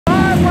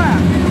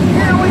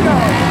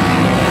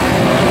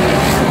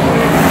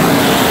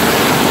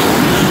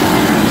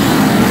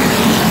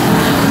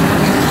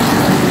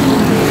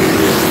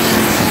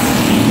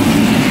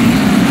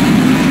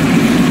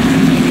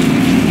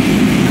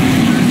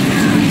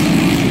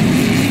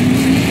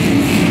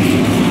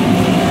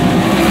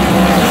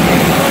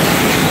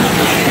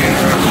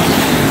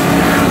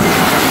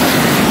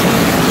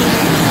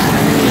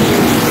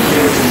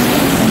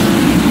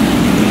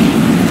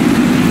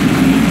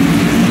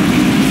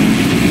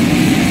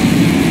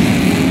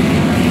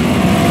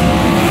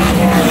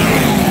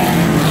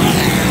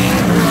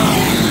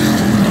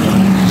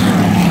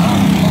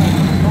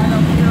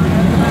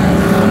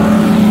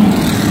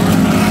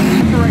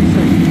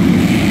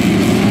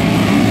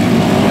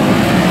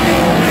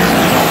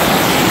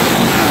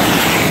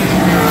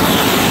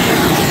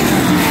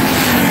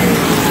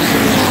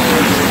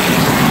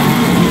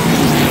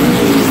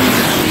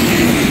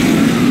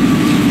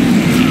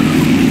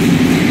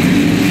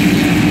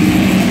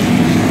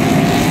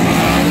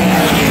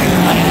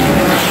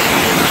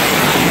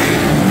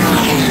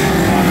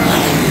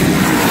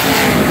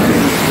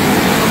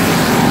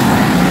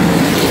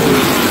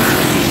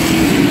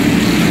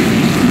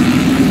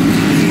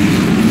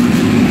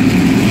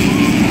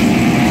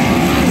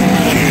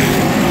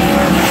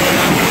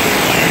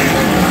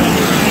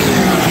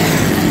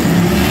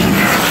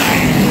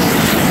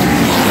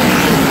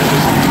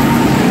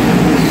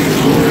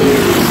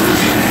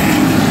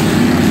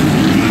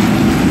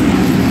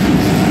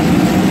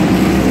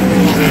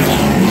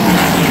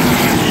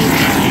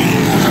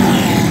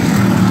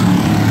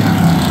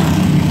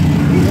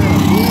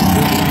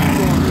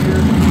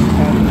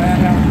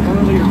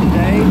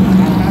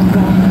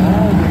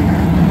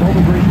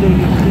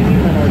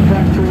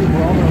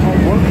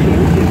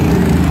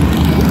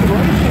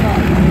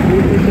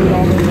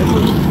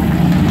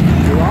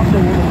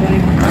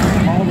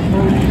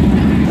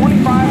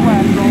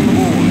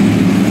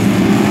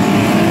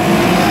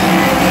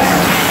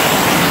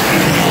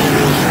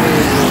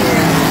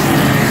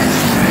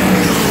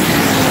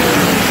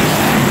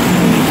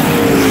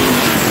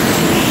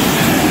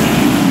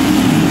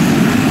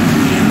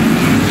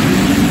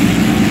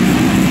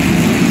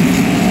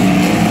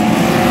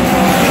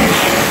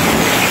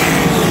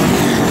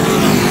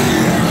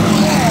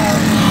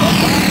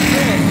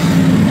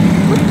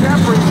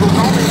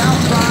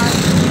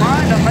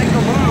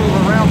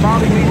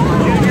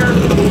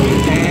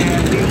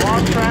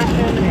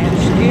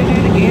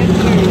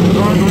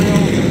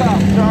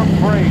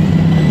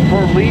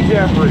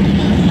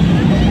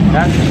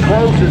That's as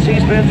close as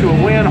he's been to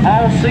a win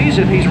all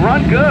season. He's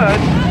run good.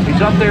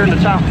 He's up there in the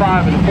top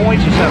 5 in the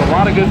points. He's had a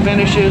lot of good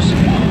finishes,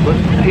 but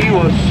he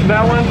was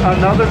smelling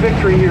another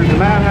victory here at the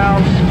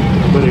Madhouse,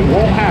 but it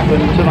won't happen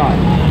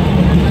tonight.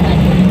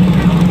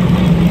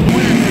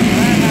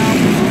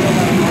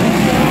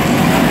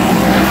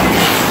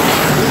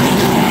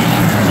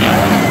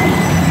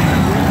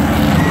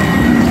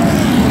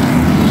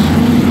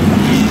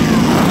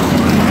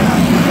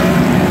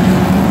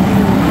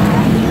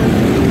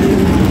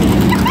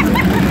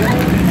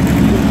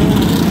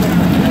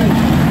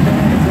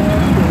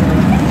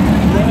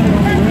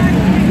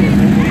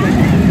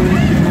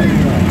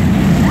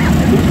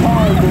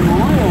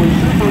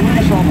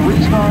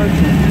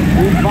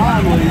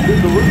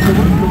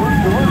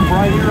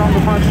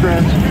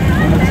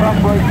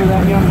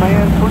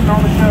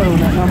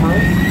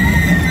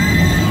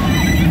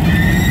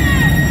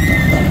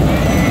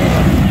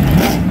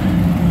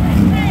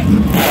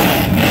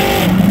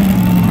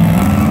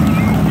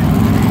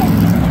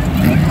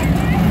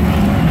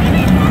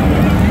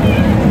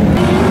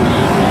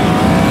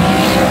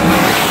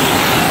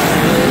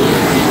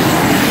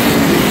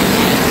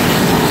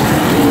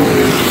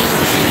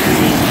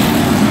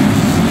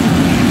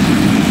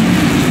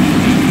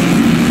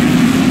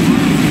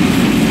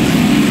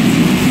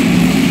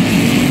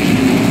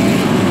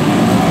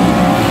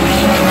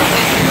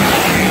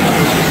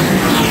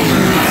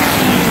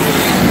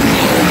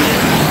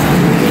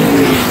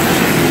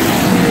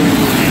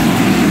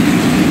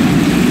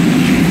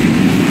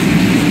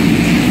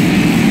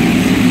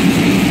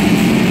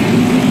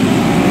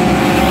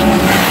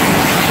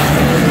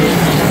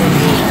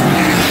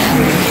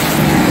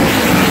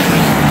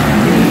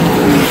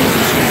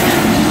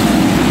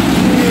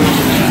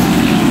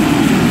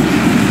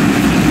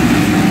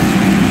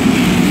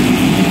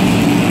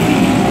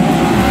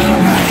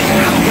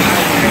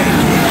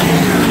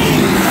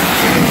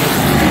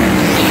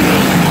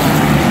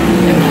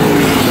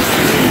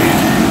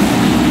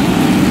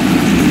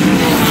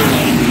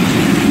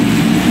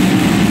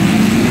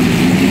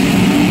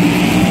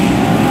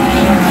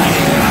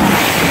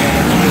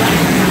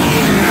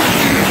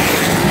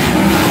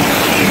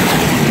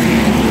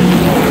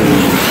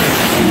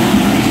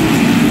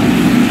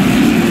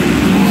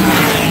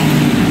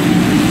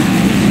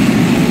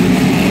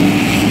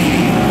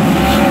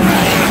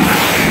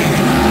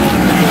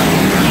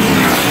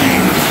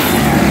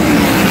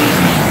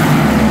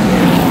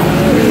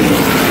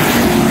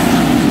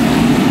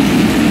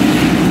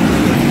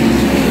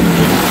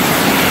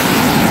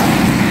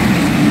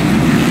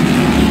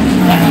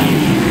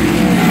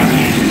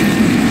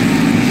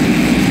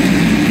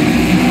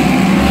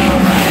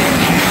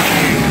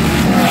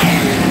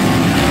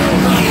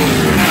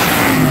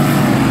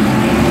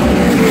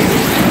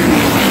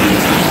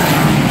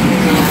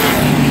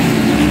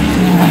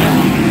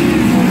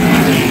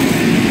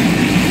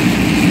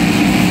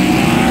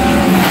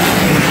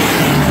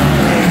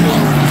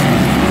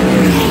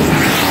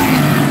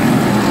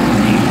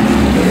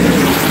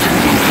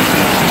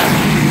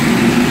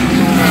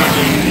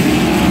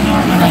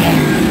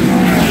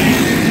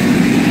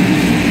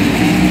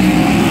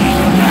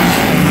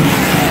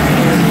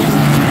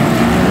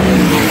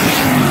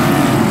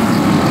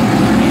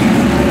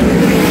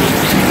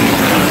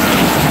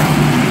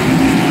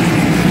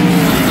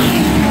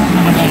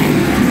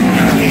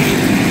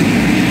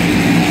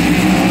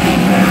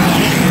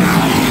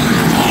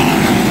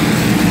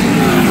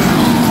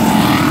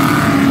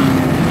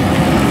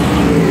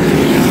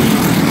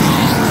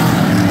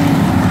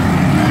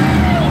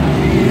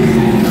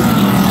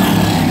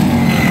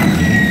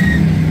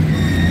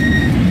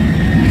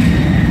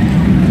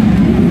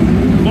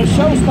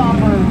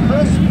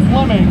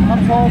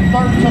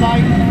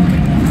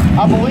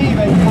 I believe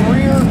a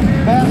career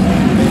best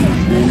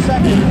finish,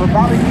 second for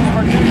Brody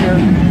Jones Jr.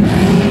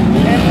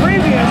 And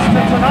previous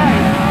to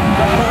tonight,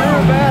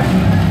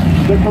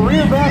 the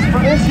career best for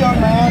this young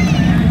man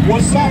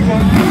was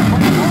second. But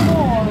no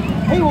more,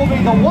 he will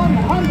be the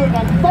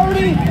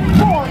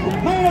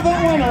 134th main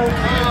event winner.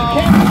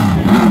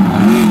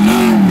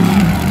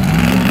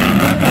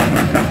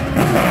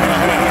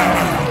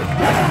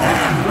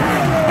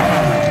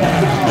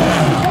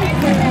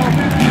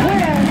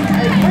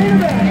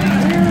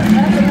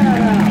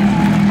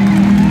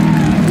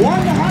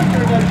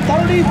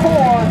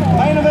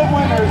 Main event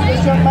winners.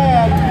 This young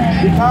man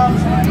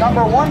becomes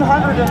number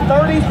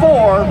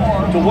 134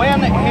 to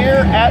win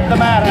here at the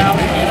Madhouse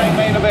in a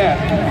main event.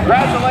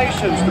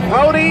 Congratulations to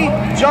Brody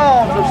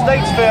Jones of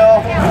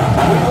Statesville.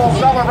 We will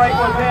celebrate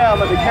with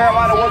him at the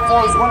Carolina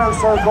Woodforce Winner's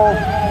Circle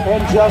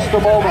in just a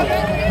moment.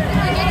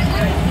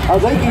 I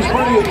think he's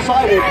pretty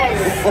excited.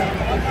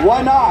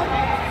 Why not?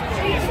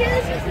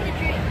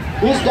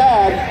 His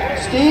dad,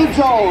 Steve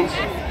Jones,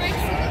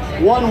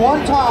 won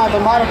one time a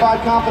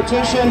modified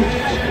competition,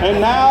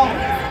 and now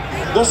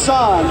the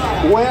son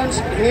wins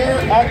here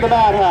at the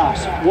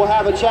Madhouse. We'll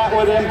have a chat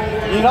with him.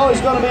 You know he's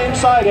going to be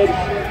excited.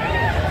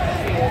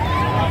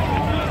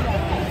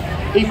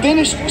 He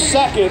finished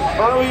second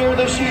earlier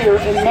this year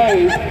in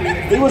May.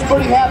 He was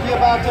pretty happy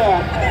about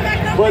that,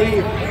 but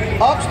he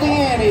ups the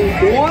ante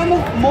one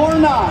more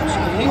notch.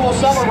 He will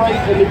celebrate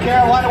in the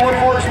Carolina Wood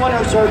Forest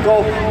Winner's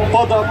Circle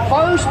for the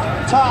first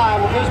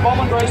time in his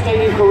Bowman Gray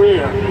Stadium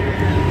career.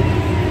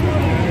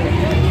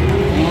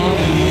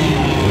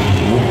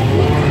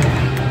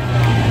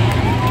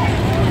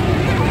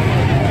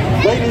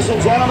 Ladies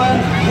and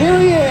gentlemen, here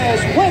he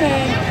is,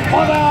 winning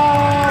for the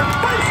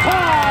first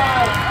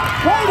time,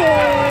 Brody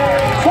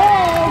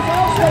Jones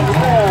of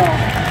Statesville.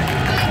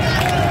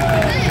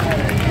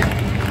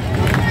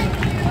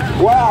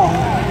 Wow.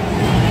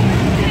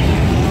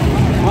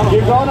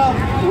 You're gonna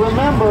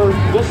remember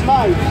this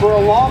night for a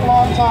long,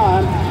 long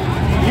time.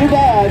 Your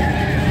dad,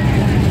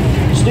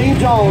 Steve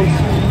Jones,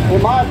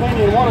 in my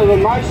opinion, one of the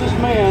nicest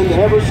men to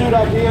ever suit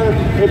up here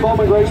at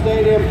Bowman Gray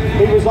Stadium.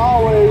 He was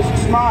always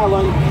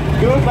smiling,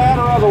 good, bad,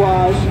 or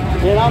otherwise,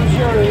 and I'm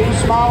sure he's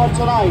smiling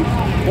tonight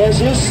as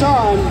his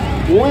son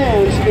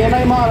wins in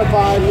a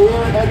modified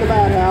here at the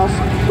Madhouse.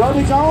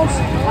 Brody Jones,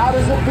 how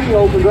does it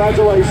feel?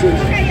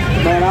 Congratulations.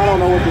 Man, I don't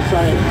know what to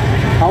say.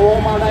 I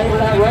want my name in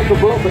that record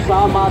book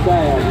beside my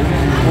dad.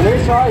 And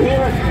this right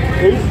here,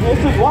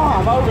 this is why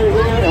I'm over here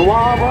and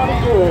why I'm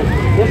running good.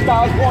 This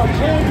guy's won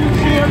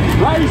championships,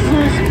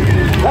 races.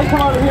 They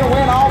come over here and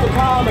win all the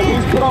time, and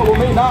he's put up with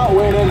me not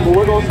winning, but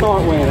we're going to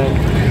start winning.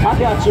 I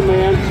got you,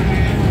 man.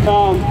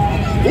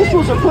 This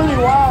was a pretty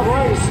wild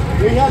race.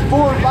 We had 4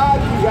 or 5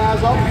 of you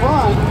guys up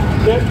front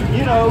that,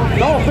 you know,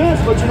 no offense,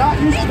 but you're not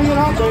used to being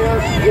up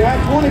there. You had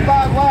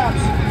 25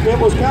 laps. It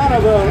was kind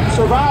of a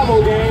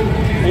survival game,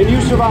 and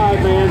you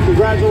survived, man.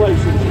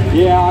 Congratulations.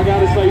 Yeah, I got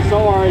to say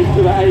sorry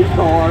to the 8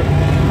 car.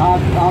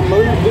 I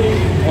moved him,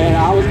 and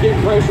I was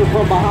getting pressure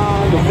from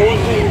behind. The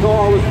 14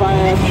 car was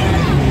fast.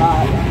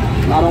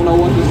 I don't know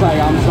what to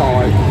say. I'm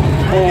sorry.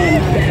 And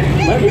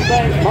let me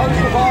thank, most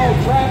of all,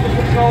 Traffic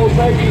Control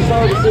Safety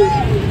Services,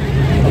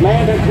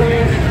 Amanda and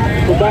Chris.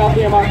 Without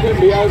them, I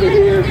couldn't be over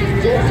here.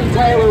 Jesse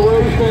Taylor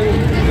Roofing,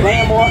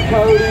 Landmark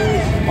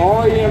Coatings,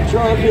 REM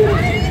Trucking,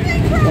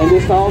 and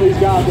just all these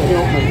guys that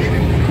helped me.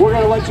 We're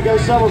going to let you go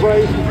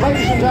celebrate.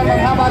 Ladies and gentlemen,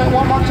 how about it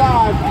one more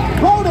time?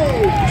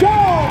 Brody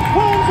Jones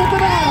wins at the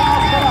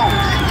Madhouse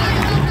tonight.